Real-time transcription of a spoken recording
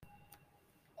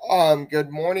Good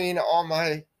morning, all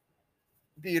my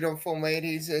beautiful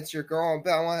ladies. It's your girl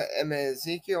Bella, Emma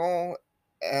Ezekiel,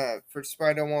 for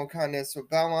Spider One Kindness with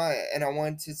Bella. And I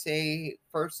want to say,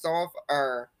 first off,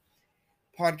 our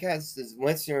podcast is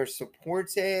listener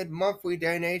supported. Monthly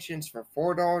donations for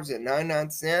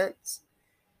 $4.99.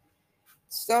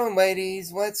 So,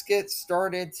 ladies, let's get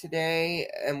started today.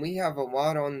 And we have a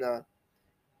lot on the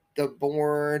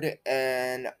board,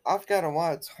 and I've got a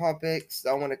lot of topics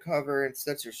I want to cover in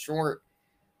such a short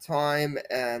time,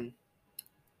 and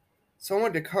so I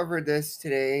wanted to cover this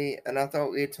today, and I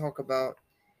thought we'd talk about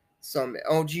some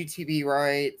LGBT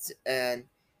rights and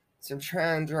some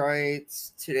trans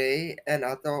rights today, and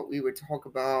I thought we would talk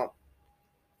about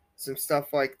some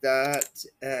stuff like that,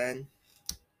 and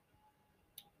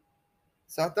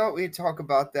so I thought we'd talk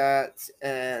about that,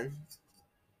 and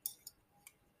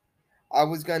I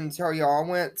was going to tell y'all I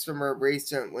went somewhere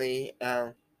recently,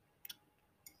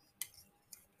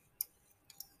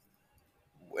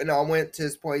 when I went to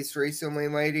this place recently,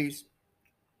 ladies,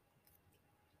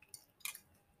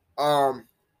 um,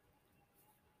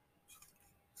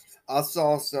 I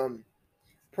saw some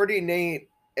pretty neat,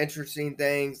 interesting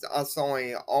things. I saw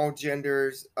all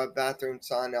genders, a bathroom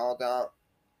sign, all that.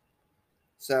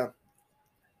 So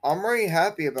I'm really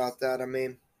happy about that. I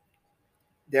mean,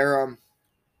 they're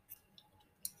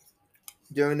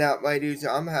doing that, ladies.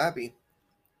 I'm happy.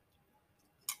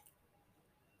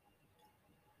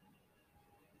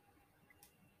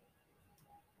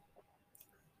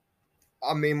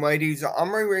 I mean, ladies,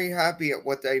 I'm really happy at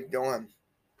what they've done.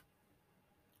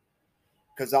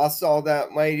 Because I saw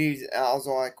that, ladies, and I was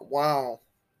like, wow.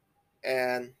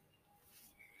 And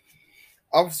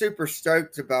I'm super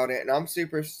stoked about it. And I'm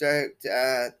super stoked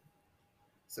at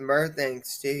some other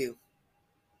things, too.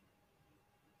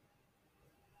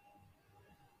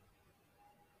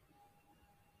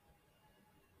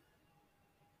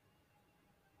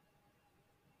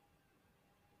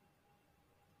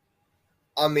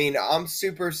 I mean, I'm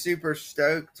super, super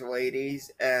stoked, ladies.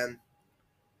 And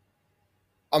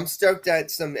I'm stoked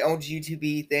at some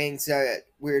LGBT things that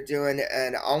we're doing,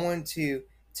 and I want to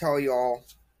tell y'all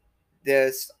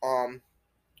this that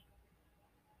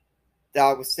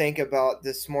I was thinking about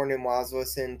this morning while I was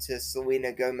listening to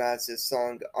Selena Gomez's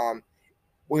song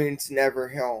Wounds Never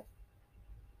Heal.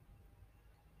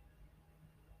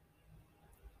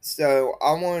 So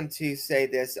I want to say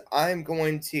this. I'm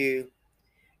going to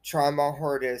try my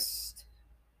hardest.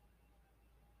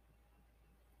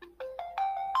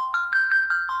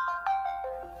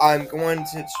 I'm going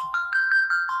to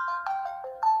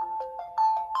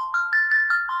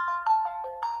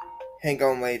hang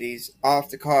on, ladies. I'll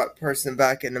have to call that person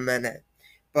back in a minute.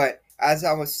 But as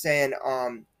I was saying,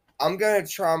 I'm gonna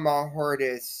try my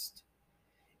hardest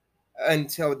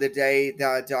until the day that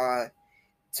I die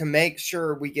to make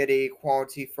sure we get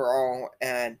equality for all.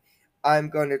 And I'm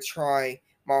going to try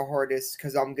my hardest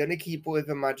because I'm going to keep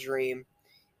living my dream.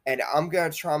 And I'm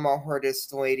going to try my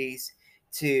hardest, ladies,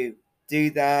 to do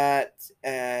that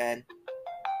and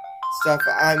stuff.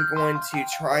 I'm going to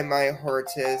try my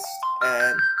hardest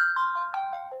and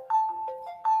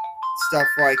stuff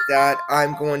like that.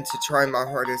 I'm going to try my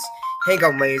hardest. Hang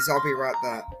on, ladies. I'll be right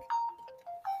back.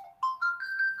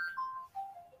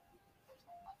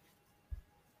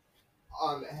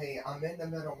 Hey, I'm in the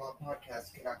middle of my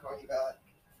podcast. Can I call you back?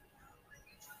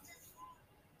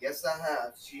 Yes, I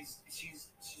have. She's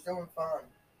doing fine.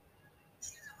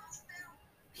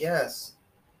 Yes.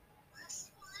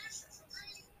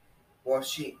 Well,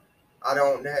 I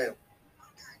don't know.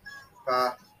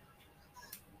 Bye.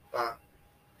 Bye.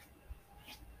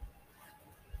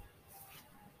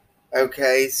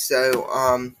 Okay, so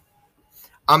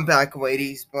I'm back,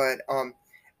 ladies. But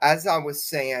as I was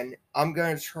saying, I'm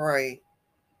gonna try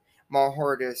my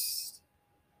hardest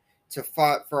to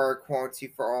fight for our equality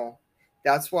for all.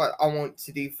 That's what I want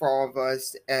to do for all of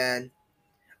us, and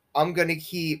I'm gonna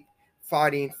keep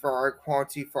fighting for our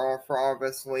equality for all of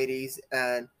us, ladies.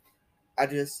 And I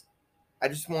just I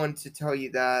just wanted to tell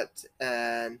you that,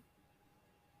 and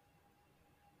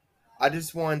I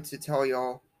just wanted to tell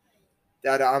y'all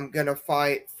that I'm gonna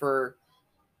fight for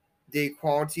the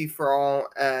equality for all,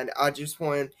 and I just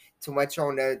wanted to let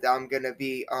y'all know that I'm gonna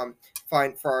be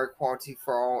fighting for our equality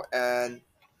for all, and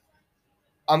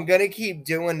I'm gonna keep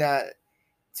doing that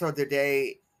till the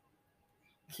day,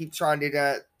 keep trying to do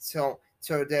that till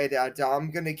the day that I die.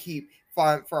 I'm gonna keep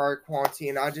fighting for our equality,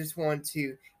 and I just want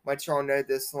to let y'all know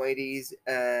this, ladies,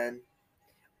 and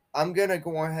I'm gonna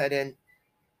go ahead and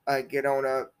get on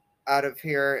up out of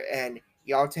here, and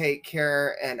y'all take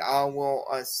care, and I will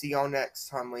see y'all next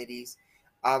time, ladies.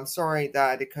 I'm sorry that I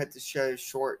had to cut the show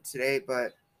short today,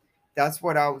 but that's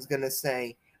what I was gonna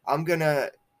say. I'm gonna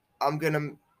I'm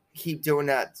gonna keep doing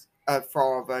that for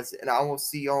all of us, and I will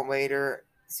see y'all later.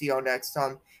 See y'all next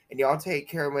time, and y'all take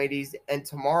care, ladies. And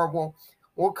tomorrow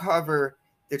we'll cover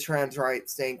the trans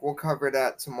rights thing. We'll cover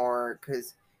that tomorrow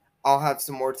because I'll have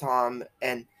some more time,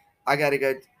 and I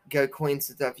gotta go clean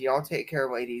some stuff. Y'all take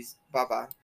care, ladies. Bye bye.